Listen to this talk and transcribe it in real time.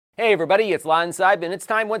Hey everybody, it's Lon Seidman, and it's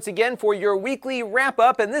time once again for your weekly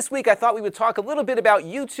wrap-up. And this week I thought we would talk a little bit about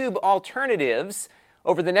YouTube alternatives.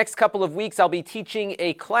 Over the next couple of weeks I'll be teaching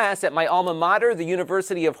a class at my alma mater, the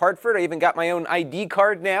University of Hartford. I even got my own ID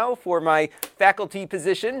card now for my faculty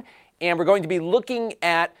position. And we're going to be looking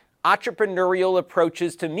at entrepreneurial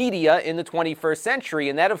approaches to media in the 21st century.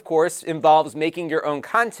 And that, of course, involves making your own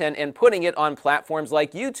content and putting it on platforms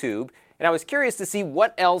like YouTube. And I was curious to see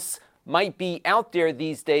what else might be out there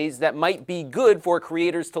these days that might be good for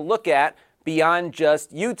creators to look at beyond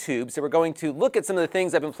just YouTube. So we're going to look at some of the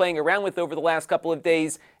things I've been playing around with over the last couple of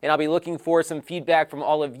days, and I'll be looking for some feedback from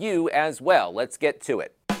all of you as well. Let's get to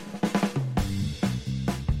it.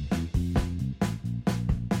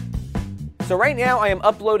 So right now I am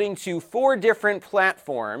uploading to 4 different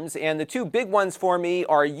platforms, and the 2 big ones for me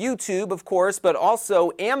are YouTube, of course, but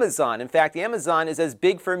also Amazon. In fact, Amazon is as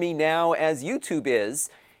big for me now as YouTube is.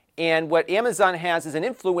 And what Amazon has is an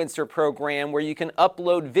influencer program where you can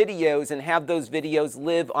upload videos and have those videos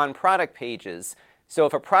live on product pages. So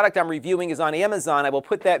if a product I'm reviewing is on Amazon, I will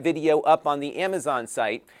put that video up on the Amazon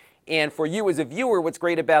site. And for you as a viewer, what's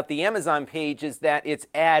great about the Amazon page is that it's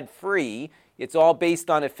ad-free. It's all based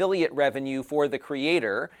on affiliate revenue for the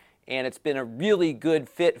creator, and it's been a really good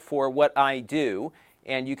fit for what I do.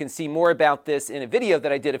 And you can see more about this in a video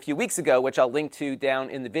that I did a few weeks ago, which I'll link to down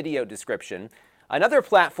in the video description. Another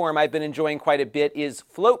platform I've been enjoying quite a bit is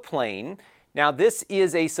Floatplane. Now, this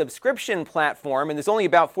is a subscription platform, and there's only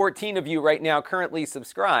about 14 of you right now currently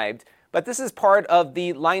subscribed, but this is part of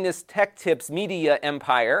the Linus Tech Tips media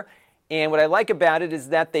empire. And what I like about it is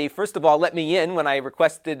that they, first of all, let me in when I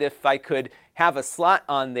requested if I could have a slot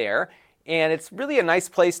on there. And it's really a nice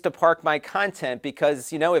place to park my content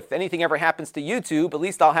because, you know, if anything ever happens to YouTube, at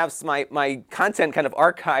least I'll have my content kind of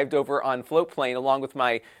archived over on Floatplane along with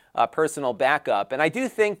my personal backup. And I do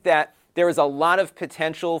think that there is a lot of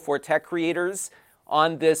potential for tech creators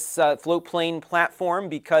on this Floatplane platform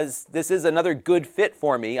because this is another good fit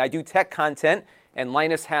for me. I do tech content, and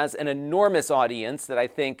Linus has an enormous audience that I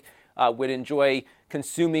think would enjoy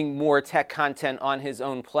consuming more tech content on his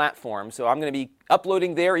own platform. So I'm going to be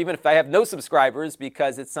uploading there even if I have no subscribers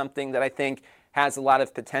because it's something that I think has a lot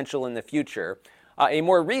of potential in the future. A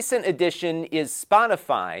more recent addition is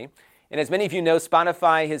Spotify. And as many of you know,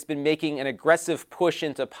 Spotify has been making an aggressive push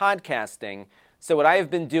into podcasting. So what I have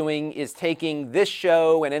been doing is taking this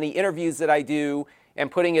show and any interviews that I do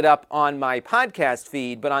and putting it up on my podcast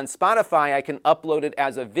feed. But on Spotify, I can upload it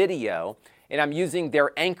as a video. And I'm using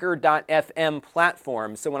their Anchor.fm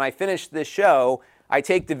platform. So when I finish this show, I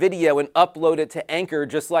take the video and upload it to Anchor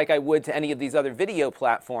just like I would to any of these other video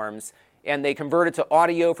platforms. And they convert it to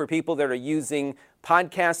audio for people that are using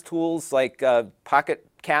podcast tools like Pocket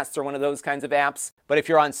Casts or one of those kinds of apps. But if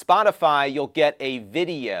you're on Spotify, you'll get a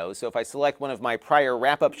video. So if I select one of my prior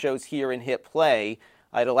wrap-up shows here and hit play,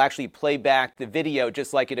 it'll actually play back the video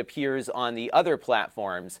just like it appears on the other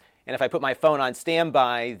platforms. And if I put my phone on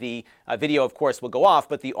standby, the video, of course, will go off,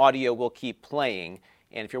 but the audio will keep playing.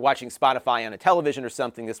 And if you're watching Spotify on a television or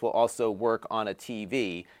something, this will also work on a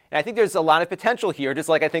TV. And I think there's a lot of potential here, just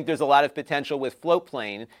like I think there's a lot of potential with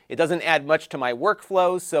Floatplane. It doesn't add much to my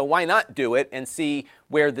workflow, so why not do it and see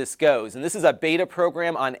where this goes? And this is a beta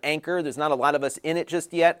program on Anchor. There's not a lot of us in it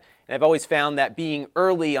just yet. And I've always found that being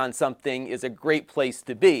early on something is a great place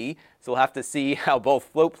to be. So we'll have to see how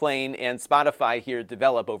both Floatplane and Spotify here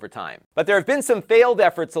develop over time. But there have been some failed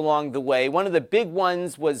efforts along the way. One of the big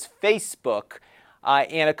ones was Facebook.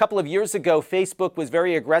 And a couple of years ago, Facebook was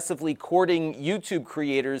very aggressively courting YouTube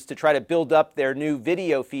creators to try to build up their new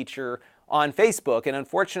video feature on Facebook. And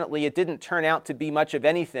unfortunately, it didn't turn out to be much of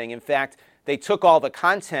anything. In fact, they took all the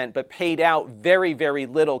content but paid out very, very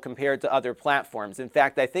little compared to other platforms. In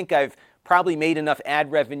fact, I think I've probably made enough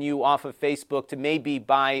ad revenue off of Facebook to maybe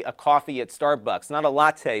buy a coffee at Starbucks. Not a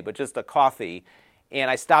latte, but just a coffee. And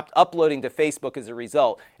I stopped uploading to Facebook as a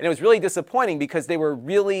result. And it was really disappointing because they were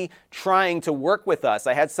really trying to work with us.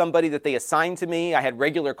 I had somebody that they assigned to me. I had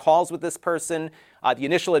regular calls with this person. The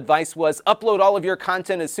initial advice was upload all of your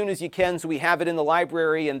content as soon as you can so we have it in the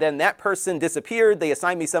library. And then that person disappeared. They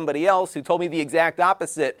assigned me somebody else who told me the exact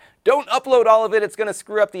opposite. Don't upload all of it. It's going to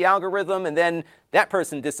screw up the algorithm. And then that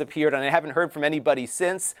person disappeared, and I haven't heard from anybody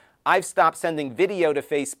since. I've stopped sending video to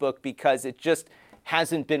Facebook because it just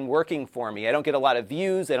hasn't been working for me. I don't get a lot of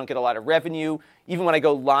views. I don't get a lot of revenue. Even when I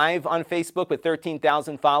go live on Facebook with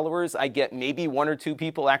 13,000 followers, I get maybe 1 or 2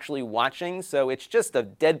 people actually watching. So it's just a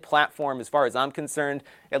dead platform as far as I'm concerned,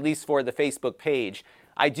 at least for the Facebook page.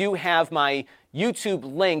 I do have my YouTube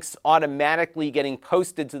links automatically getting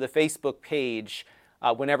posted to the Facebook page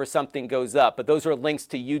whenever something goes up. But those are links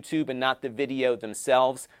to YouTube and not the video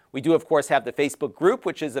themselves. We do, of course, have the Facebook group,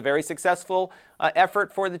 which is a very successful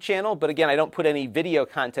effort for the channel. But again, I don't put any video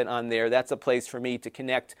content on there. That's a place for me to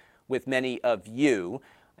connect with many of you.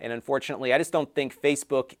 And unfortunately, I just don't think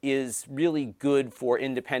Facebook is really good for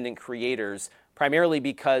independent creators, primarily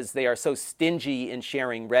because they are so stingy in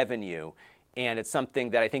sharing revenue. And it's something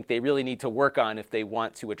that I think they really need to work on if they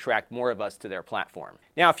want to attract more of us to their platform.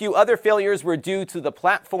 Now, a few other failures were due to the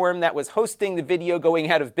platform that was hosting the video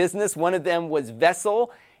going out of business. One of them was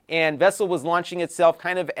Vessel. And Vessel was launching itself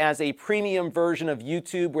kind of as a premium version of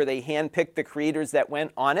YouTube where they handpicked the creators that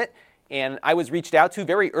went on it. And I was reached out to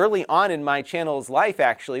very early on in my channel's life,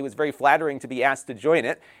 actually. It was very flattering to be asked to join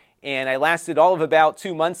it. And I lasted all of about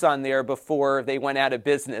 2 months on there before they went out of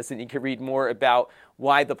business. And you can read more about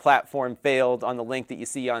why the platform failed on the link that you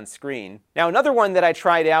see on screen. Now, another one that I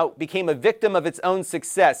tried out became a victim of its own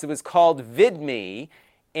success. It was called VidMe.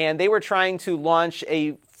 And they were trying to launch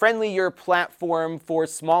a friendlier platform for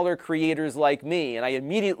smaller creators like me. And I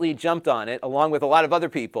immediately jumped on it, along with a lot of other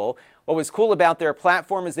people. What was cool about their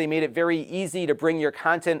platform is they made it very easy to bring your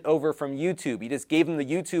content over from YouTube. You just gave them the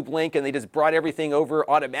YouTube link and they just brought everything over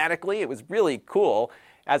automatically. It was really cool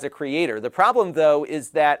as a creator. The problem, though,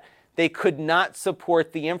 is that they could not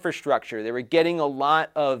support the infrastructure. They were getting a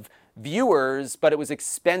lot of viewers, but it was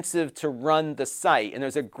expensive to run the site. And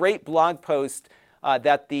there's a great blog post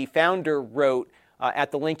that the founder wrote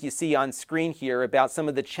at the link you see on screen here about some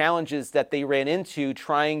of the challenges that they ran into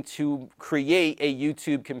trying to create a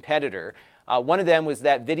YouTube competitor. One of them was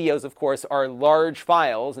that videos, of course, are large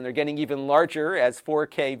files, and they're getting even larger as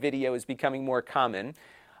 4K video is becoming more common.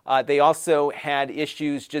 They also had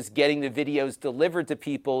issues just getting the videos delivered to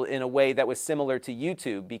people in a way that was similar to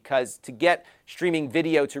YouTube, because to get streaming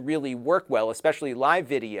video to really work well, especially live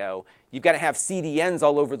video, you've got to have CDNs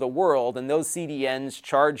all over the world, and those CDNs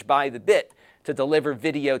charge by the bit to deliver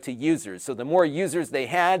video to users. So the more users they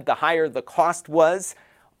had, the higher the cost was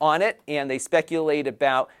on it, and they speculate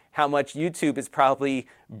about how much YouTube is probably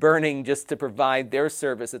burning just to provide their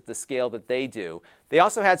service at the scale that they do. They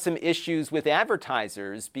also had some issues with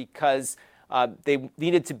advertisers because they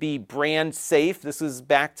needed to be brand safe. This was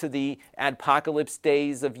back to the adpocalypse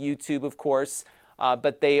days of YouTube, of course.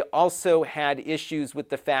 But they also had issues with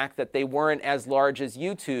the fact that they weren't as large as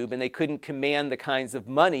YouTube, and they couldn't command the kinds of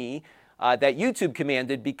money that YouTube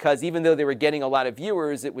commanded, because even though they were getting a lot of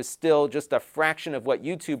viewers, it was still just a fraction of what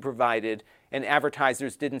YouTube provided, and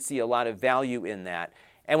advertisers didn't see a lot of value in that.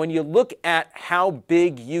 And when you look at how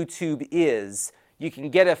big YouTube is, you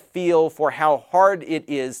can get a feel for how hard it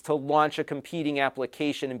is to launch a competing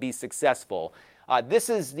application and be successful. This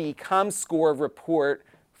is the ComScore report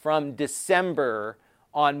from December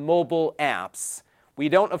on mobile apps. We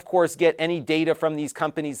don't, of course, get any data from these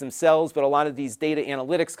companies themselves, but a lot of these data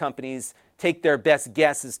analytics companies take their best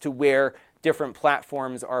guess as to where different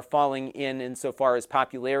platforms are falling in insofar as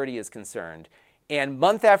popularity is concerned. And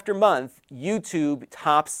month after month, YouTube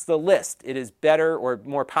tops the list. It is better or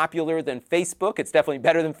more popular than Facebook. It's definitely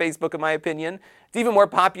better than Facebook, in my opinion. It's even more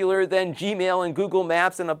popular than Gmail and Google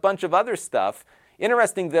Maps and a bunch of other stuff.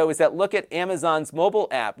 Interesting, though, is that look at Amazon's mobile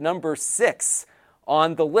app, number 6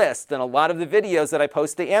 on the list. And a lot of the videos that I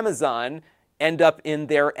post to Amazon end up in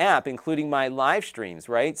their app, including my live streams,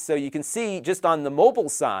 right? So you can see just on the mobile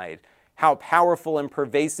side how powerful and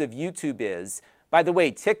pervasive YouTube is. By the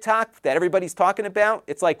way, TikTok that everybody's talking about,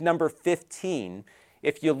 it's like number 15.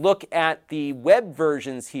 If you look at the web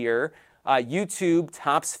versions here, YouTube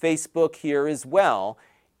tops Facebook here as well.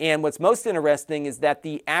 And what's most interesting is that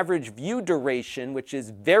the average view duration, which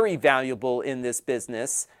is very valuable in this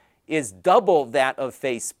business, is double that of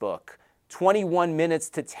Facebook, 21 minutes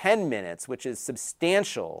to 10 minutes, which is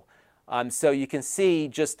substantial. So you can see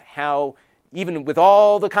just how, even with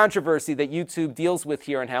all the controversy that YouTube deals with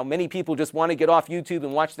here and how many people just want to get off YouTube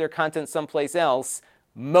and watch their content someplace else,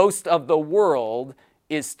 most of the world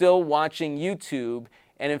is still watching YouTube.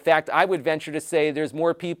 And in fact, I would venture to say there's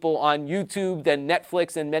more people on YouTube than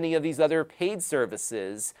Netflix and many of these other paid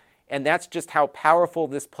services. And that's just how powerful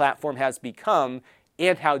this platform has become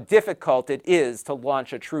and how difficult it is to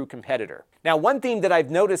launch a true competitor. Now, one theme that I've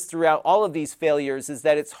noticed throughout all of these failures is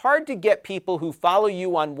that it's hard to get people who follow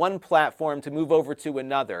you on one platform to move over to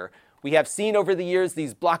another. We have seen over the years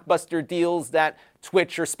these blockbuster deals that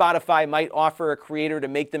Twitch or Spotify might offer a creator to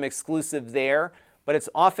make them exclusive there, but it's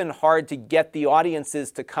often hard to get the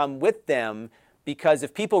audiences to come with them, because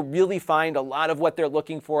if people really find a lot of what they're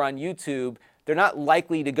looking for on YouTube, they're not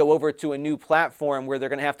likely to go over to a new platform where they're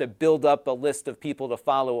going to have to build up a list of people to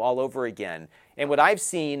follow all over again. And what I've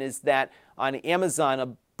seen is that on Amazon, a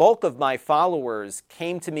bulk of my followers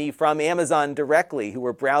came to me from Amazon directly, who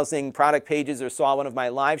were browsing product pages or saw one of my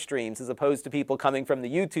live streams, as opposed to people coming from the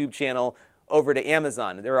YouTube channel over to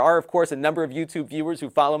Amazon. There are, of course, a number of YouTube viewers who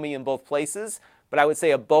follow me in both places, but I would say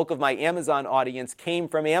a bulk of my Amazon audience came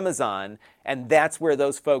from Amazon, and that's where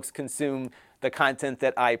those folks consume the content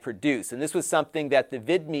that I produce. And this was something that the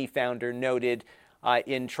VidMe founder noted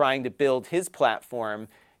in trying to build his platform.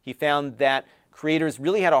 He found that creators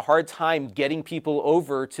really had a hard time getting people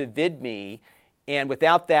over to VidMe, and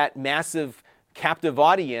without that massive captive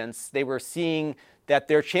audience, they were seeing that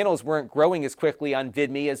their channels weren't growing as quickly on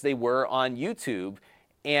VidMe as they were on YouTube.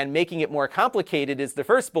 And making it more complicated is the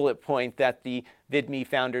first bullet point that the VidMe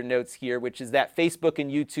founder notes here, which is that Facebook and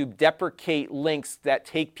YouTube deprecate links that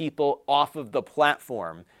take people off of the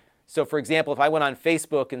platform. So for example, if I went on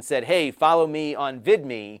Facebook and said, hey, follow me on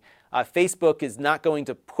VidMe, Facebook is not going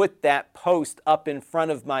to put that post up in front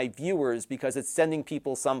of my viewers because it's sending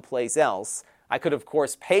people someplace else. I could, of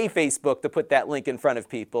course, pay Facebook to put that link in front of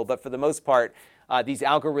people, but for the most part, these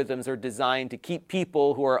algorithms are designed to keep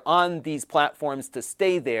people who are on these platforms to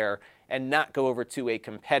stay there and not go over to a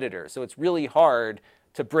competitor. So it's really hard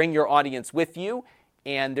to bring your audience with you,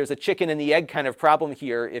 and there's a chicken and the egg kind of problem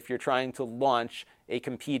here if you're trying to launch a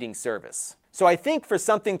competing service. So I think for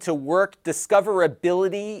something to work,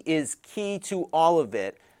 discoverability is key to all of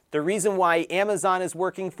it. The reason why Amazon is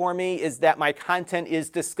working for me is that my content is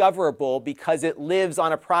discoverable because it lives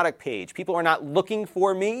on a product page. People are not looking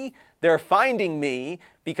for me, they're finding me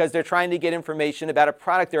because they're trying to get information about a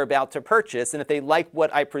product they're about to purchase, and if they like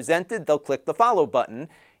what I presented, they'll click the follow button.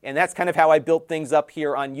 And that's kind of how I built things up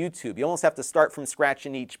here on YouTube. You almost have to start from scratch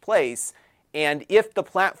in each place, and if the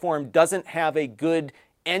platform doesn't have a good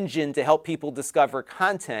engine to help people discover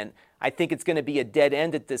content, I think it's going to be a dead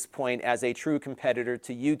end at this point as a true competitor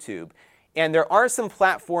to YouTube. And there are some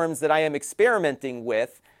platforms that I am experimenting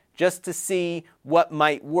with just to see what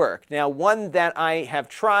might work. Now, one that I have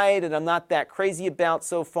tried and I'm not that crazy about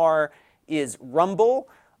so far is Rumble.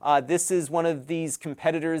 This is one of these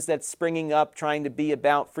competitors that's springing up trying to be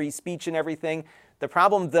about free speech and everything. The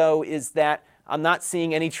problem, though, is that I'm not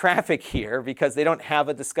seeing any traffic here because they don't have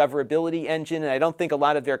a discoverability engine, and I don't think a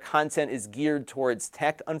lot of their content is geared towards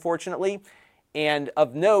tech, unfortunately. And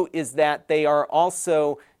of note is that they are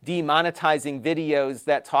also demonetizing videos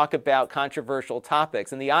that talk about controversial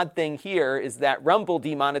topics. And the odd thing here is that Rumble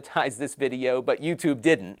demonetized this video, but YouTube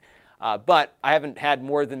didn't. But I haven't had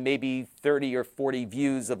more than maybe 30 or 40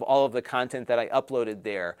 views of all of the content that I uploaded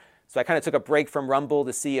there. So I kind of took a break from Rumble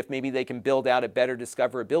to see if maybe they can build out a better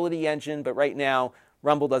discoverability engine. But right now,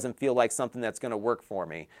 Rumble doesn't feel like something that's going to work for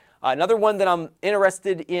me. Another one that I'm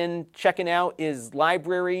interested in checking out is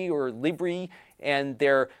Library or Libri and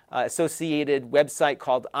their associated website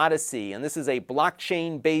called Odysee. And this is a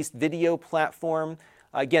blockchain-based video platform.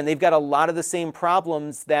 Again, they've got a lot of the same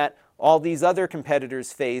problems that all these other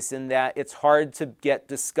competitors face in that it's hard to get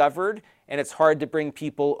discovered and it's hard to bring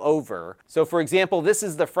people over. So for example, this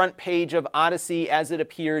is the front page of Odysee as it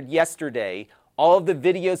appeared yesterday. All of the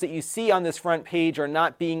videos that you see on this front page are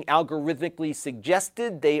not being algorithmically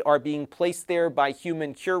suggested. They are being placed there by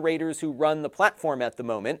human curators who run the platform at the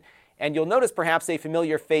moment. And you'll notice perhaps a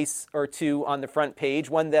familiar face or two on the front page.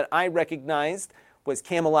 One that I recognized was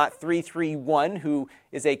Camelot331, who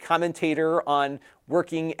is a commentator on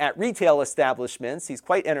working at retail establishments. He's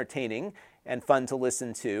quite entertaining and fun to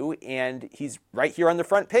listen to, and he's right here on the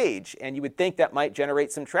front page. And you would think that might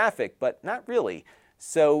generate some traffic, but not really.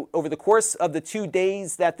 So over the course of the 2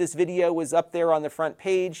 days that this video was up there on the front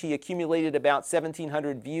page, he accumulated about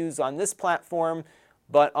 1,700 views on this platform,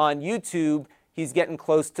 but on YouTube, he's getting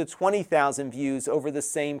close to 20,000 views over the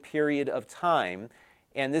same period of time.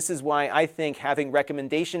 And this is why I think having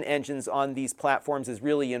recommendation engines on these platforms is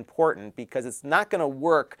really important, because it's not going to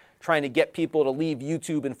work trying to get people to leave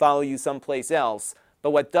YouTube and follow you someplace else.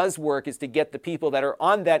 But what does work is to get the people that are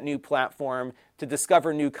on that new platform to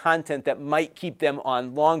discover new content that might keep them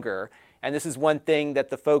on longer. And this is one thing that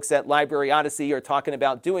the folks at Library Odysee are talking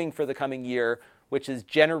about doing for the coming year, which is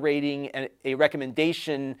generating a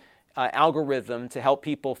recommendation algorithm to help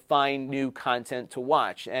people find new content to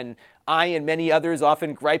watch. And I and many others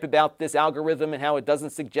often gripe about this algorithm and how it doesn't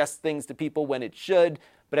suggest things to people when it should.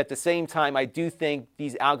 But at the same time, I do think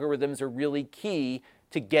these algorithms are really key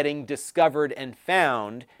to getting discovered and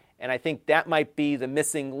found. And I think that might be the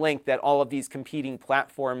missing link that all of these competing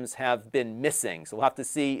platforms have been missing. So we'll have to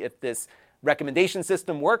see if this recommendation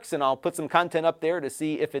system works, and I'll put some content up there to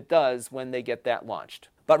see if it does when they get that launched.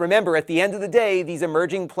 But remember, at the end of the day, these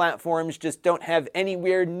emerging platforms just don't have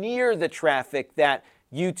anywhere near the traffic that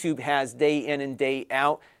YouTube has day in and day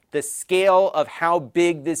out. The scale of how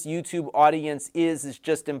big this YouTube audience is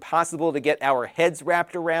just impossible to get our heads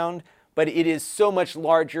wrapped around, but it is so much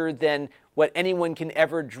larger than what anyone can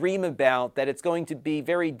ever dream about that it's going to be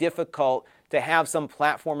very difficult to have some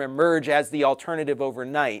platform emerge as the alternative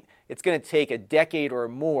overnight. It's going to take a decade or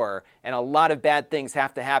more, and a lot of bad things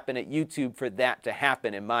have to happen at YouTube for that to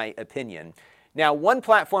happen, in my opinion. Now, one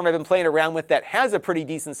platform I've been playing around with that has a pretty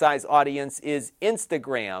decent sized audience is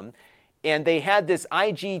Instagram. And they had this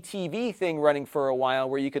IGTV thing running for a while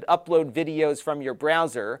where you could upload videos from your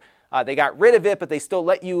browser. They got rid of it, but they still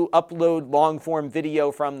let you upload long-form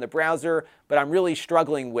video from the browser, but I'm really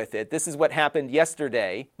struggling with it. This is what happened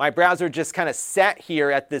yesterday. My browser just kind of sat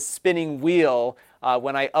here at this spinning wheel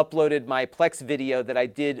when I uploaded my Plex video that I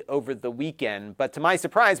did over the weekend. But to my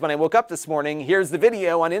surprise, when I woke up this morning, here's the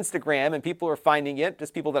video on Instagram, and people are finding it,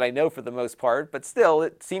 just people that I know for the most part, but still,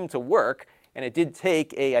 it seemed to work. And it did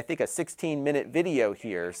take I think a 16-minute video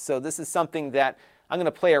here. So this is something that I'm going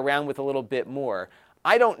to play around with a little bit more.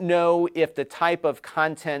 I don't know if the type of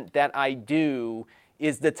content that I do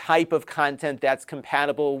is the type of content that's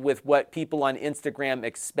compatible with what people on Instagram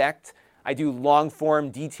expect. I do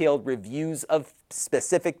long-form, detailed reviews of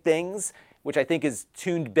specific things, which I think is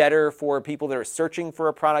tuned better for people that are searching for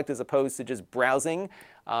a product as opposed to just browsing.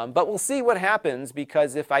 But we'll see what happens,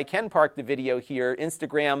 because if I can park the video here,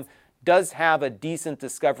 Instagram does have a decent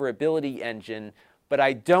discoverability engine, but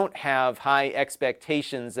I don't have high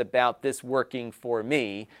expectations about this working for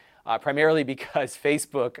me, primarily because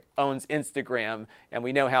Facebook owns Instagram, and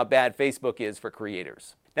we know how bad Facebook is for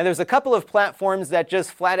creators. Now, there's a couple of platforms that just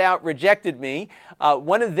flat out rejected me.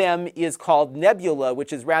 One of them is called Nebula,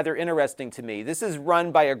 which is rather interesting to me. This is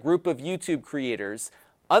run by a group of YouTube creators.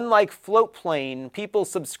 Unlike Floatplane, people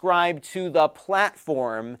subscribe to the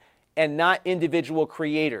platform and not individual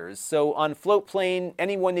creators. So on Floatplane,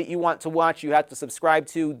 anyone that you want to watch, you have to subscribe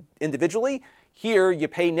to individually. Here, you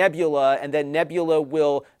pay Nebula, and then Nebula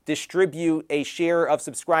will distribute a share of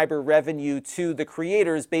subscriber revenue to the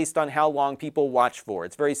creators based on how long people watch for.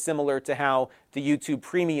 It's very similar to how the YouTube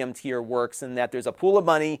Premium tier works, in that there's a pool of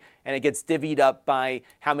money, and it gets divvied up by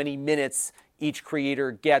how many minutes each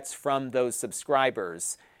creator gets from those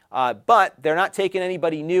subscribers. But they're not taking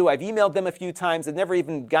anybody new. I've emailed them a few times. I've never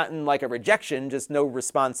even gotten like a rejection, just no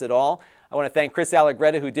response at all. I want to thank Chris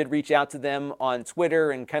Allegretta, who did reach out to them on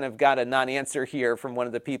Twitter and kind of got a non-answer here from one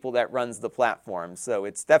of the people that runs the platform. So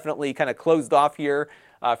it's definitely kind of closed off here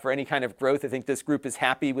for any kind of growth. I think this group is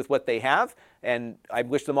happy with what they have, and I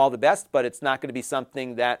wish them all the best, but it's not going to be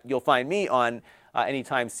something that you'll find me on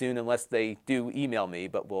anytime soon unless they do email me,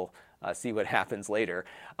 but we'll see what happens later.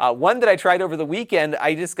 One that I tried over the weekend,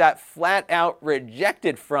 I just got flat out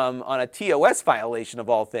rejected from on a TOS violation of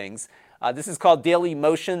all things. This is called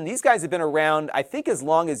Dailymotion. These guys have been around, I think, as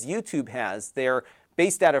long as YouTube has. They're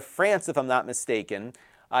based out of France, if I'm not mistaken.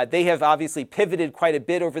 They have obviously pivoted quite a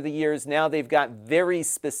bit over the years. Now they've got very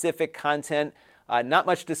specific content. Not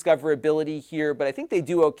much discoverability here, but I think they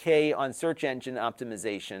do okay on search engine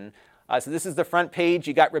optimization. So this is the front page.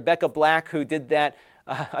 You got Rebecca Black, who did that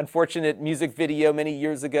unfortunate music video many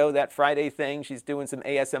years ago, that Friday thing. She's doing some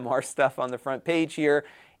ASMR stuff on the front page here.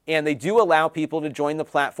 And they do allow people to join the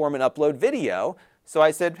platform and upload video. So I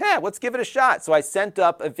said, hey, let's give it a shot. So I sent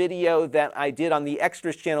up a video that I did on the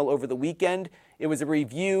Extras channel over the weekend. It was a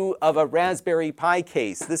review of a Raspberry Pi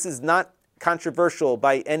case. This is not controversial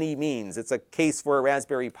by any means. It's a case for a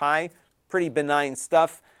Raspberry Pi. Pretty benign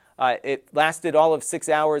stuff. It lasted all of 6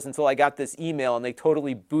 hours until I got this email, and they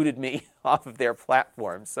totally booted me off of their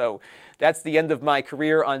platform. So that's the end of my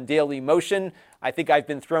career on Dailymotion. I think I've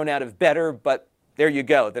been thrown out of Better, but there you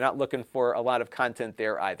go. They're not looking for a lot of content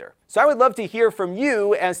there either. So I would love to hear from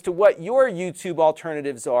you as to what your YouTube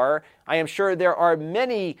alternatives are. I am sure there are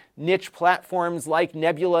many niche platforms like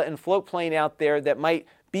Nebula and Floatplane out there that might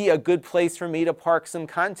be a good place for me to park some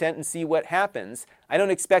content and see what happens. I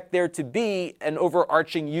don't expect there to be an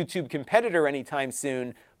overarching YouTube competitor anytime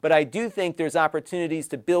soon, but I do think there's opportunities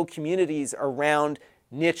to build communities around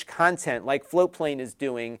niche content like Floatplane is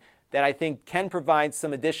doing that I think can provide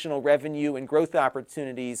some additional revenue and growth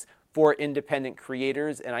opportunities for independent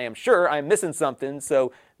creators. And I am sure I'm missing something,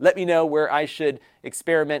 so let me know where I should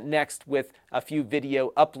experiment next with a few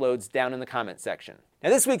video uploads down in the comment section. Now,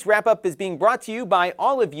 this week's wrap-up is being brought to you by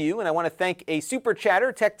all of you, and I want to thank a super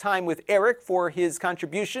chatter, Tech Time with Eric, for his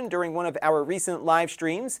contribution during one of our recent live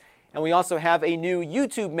streams. And we also have a new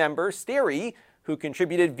YouTube member, Steri, who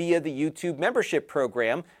contributed via the YouTube membership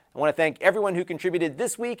program. I want to thank everyone who contributed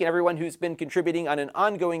this week and everyone who's been contributing on an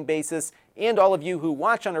ongoing basis, and all of you who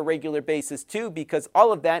watch on a regular basis too, because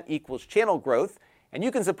all of that equals channel growth. And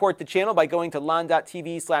you can support the channel by going to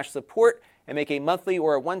lon.tv/support and make a monthly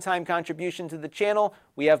or a one-time contribution to the channel,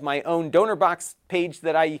 we have my own donor box page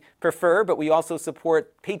that I prefer, but we also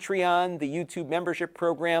support Patreon, the YouTube membership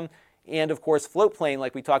program, and of course Floatplane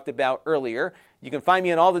like we talked about earlier. You can find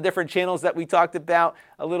me on all the different channels that we talked about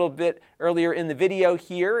a little bit earlier in the video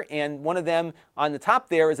here, and one of them on the top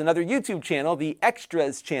there is another YouTube channel, the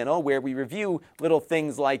Extras channel, where we review little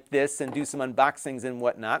things like this and do some unboxings and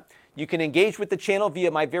whatnot. You can engage with the channel via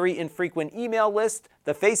my very infrequent email list,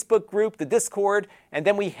 the Facebook group, the Discord, and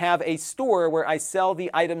then we have a store where I sell the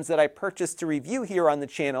items that I purchased to review here on the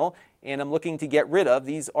channel and I'm looking to get rid of.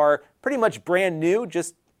 These are pretty much brand new,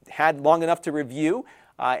 just had long enough to review,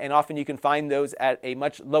 and often you can find those at a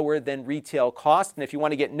much lower than retail cost. And if you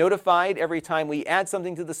want to get notified every time we add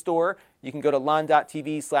something to the store, you can go to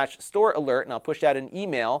lon.tv/store alert, and I'll push out an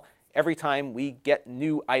email every time we get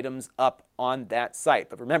new items up on that site.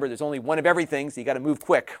 But remember, there's only one of everything, so you got to move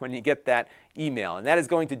quick when you get that email. And that is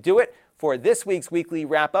going to do it for this week's weekly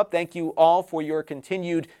wrap-up. Thank you all for your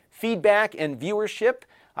continued feedback and viewership.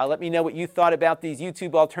 Let me know what you thought about these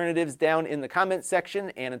YouTube alternatives down in the comments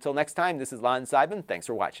section. And until next time, this is Lon Seidman. Thanks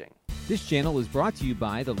for watching. This channel is brought to you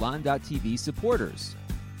by the Lon.TV supporters,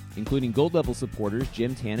 including gold level supporters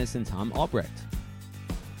Jim Tanis and Tom Albrecht,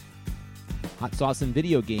 Hot Sauce and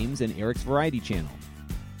Video Games and Eric's Variety Channel,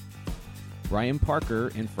 Brian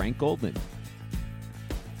Parker and Frank Goldman,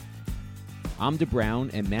 Amda Brown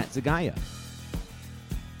and Matt Zagaya,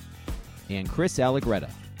 and Chris Allegretta.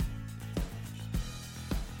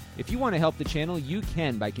 If you want to help the channel, you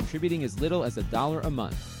can by contributing as little as $1 a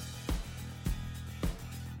month.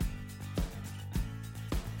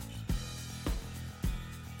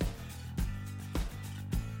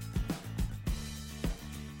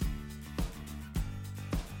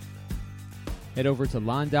 Head over to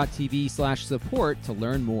lon.tv/support to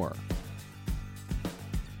learn more.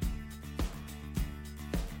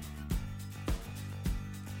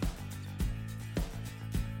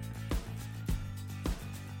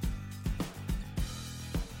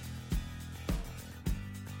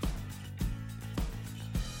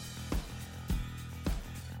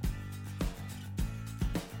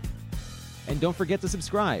 And don't forget to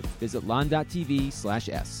subscribe. Visit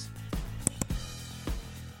lon.tv/s.